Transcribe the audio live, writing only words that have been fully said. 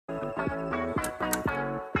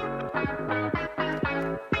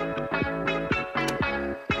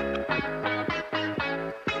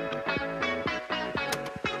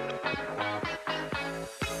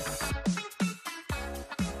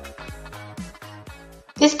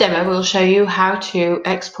This demo will show you how to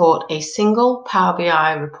export a single Power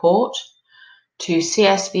BI report to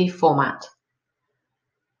CSV format.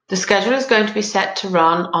 The schedule is going to be set to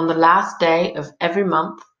run on the last day of every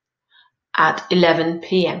month at 11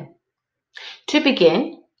 p.m. To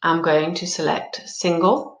begin, I'm going to select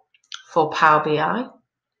Single for Power BI.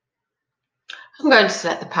 I'm going to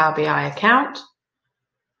select the Power BI account,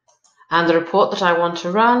 and the report that I want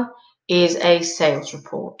to run is a sales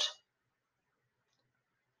report.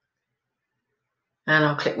 And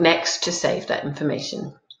I'll click Next to save that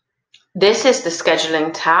information. This is the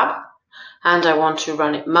Scheduling tab, and I want to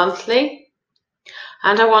run it monthly,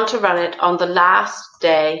 and I want to run it on the last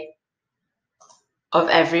day of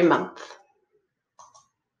every month.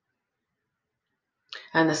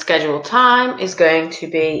 And the scheduled time is going to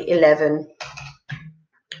be 11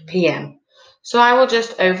 p.m. So I will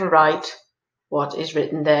just overwrite what is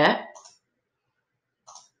written there.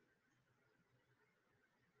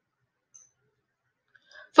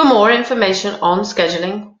 For more information on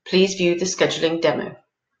scheduling, please view the scheduling demo.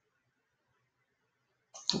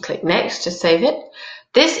 And click Next to save it.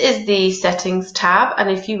 This is the Settings tab, and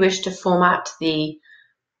if you wish to format the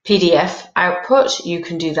PDF output, you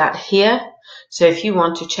can do that here. So if you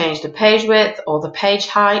want to change the page width or the page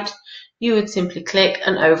height, you would simply click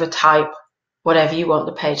and overtype whatever you want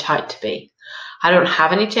the page height to be. I don't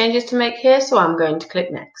have any changes to make here, so I'm going to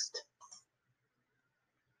click Next.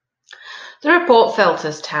 The Report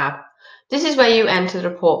Filters tab. This is where you enter the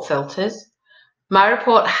report filters. My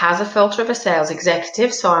report has a filter of a sales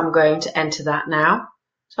executive, so I'm going to enter that now.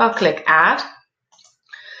 So I'll click Add.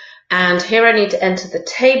 And here I need to enter the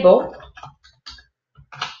table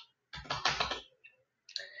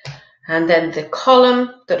and then the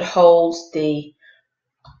column that holds the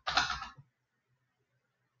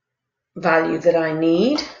value that I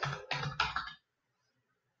need.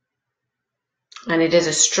 And it is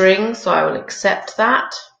a string, so I will accept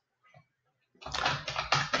that.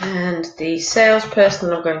 And the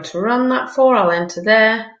salesperson I'm going to run that for, I'll enter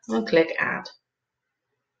there and click Add.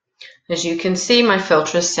 As you can see, my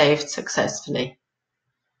filter is saved successfully.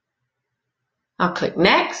 I'll click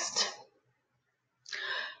Next.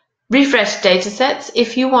 Refresh datasets.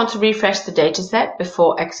 If you want to refresh the dataset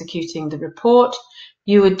before executing the report,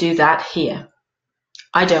 you would do that here.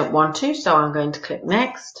 I don't want to, so I'm going to click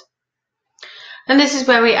Next. And this is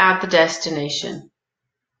where we add the destination.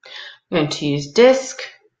 I'm going to use disk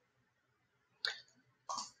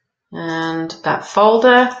and that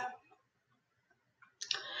folder.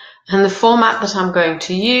 And the format that I'm going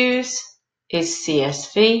to use is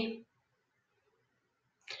CSV.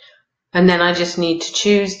 And then I just need to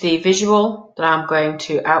choose the visual that I'm going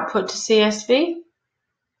to output to CSV.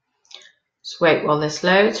 Just wait while this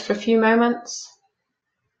loads for a few moments.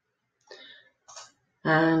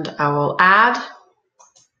 And I will add.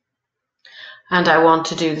 And I want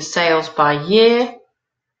to do the sales by year.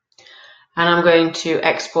 And I'm going to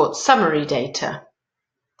export summary data.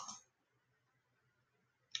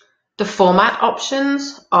 The format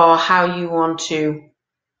options are how you want to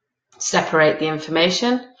separate the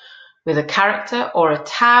information with a character or a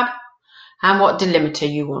tab, and what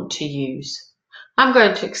delimiter you want to use. I'm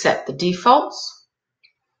going to accept the defaults.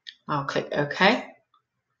 I'll click OK.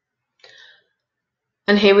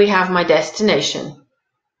 And here we have my destination.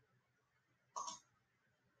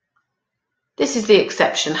 This is the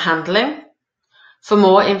exception handling. For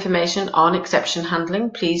more information on exception handling,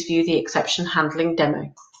 please view the exception handling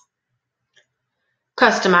demo.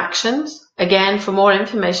 Custom actions. Again, for more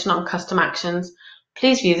information on custom actions,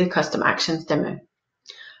 please view the custom actions demo.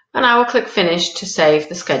 And I will click Finish to save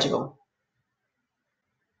the schedule.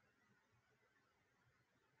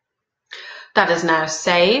 That is now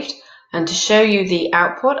saved. And to show you the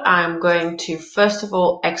output, I'm going to first of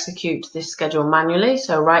all execute this schedule manually.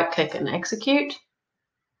 So right click and execute.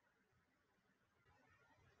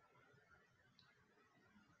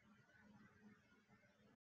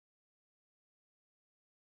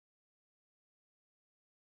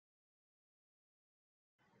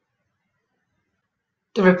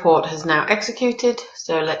 The report has now executed,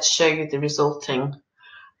 so let's show you the resulting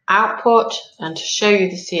output. And to show you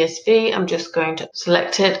the CSV, I'm just going to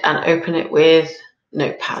select it and open it with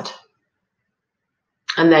Notepad.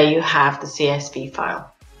 And there you have the CSV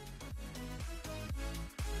file.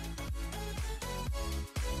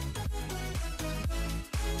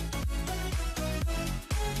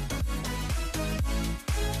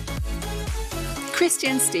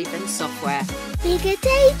 Christian Stevens Software. Bigger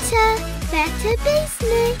data, better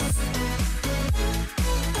business.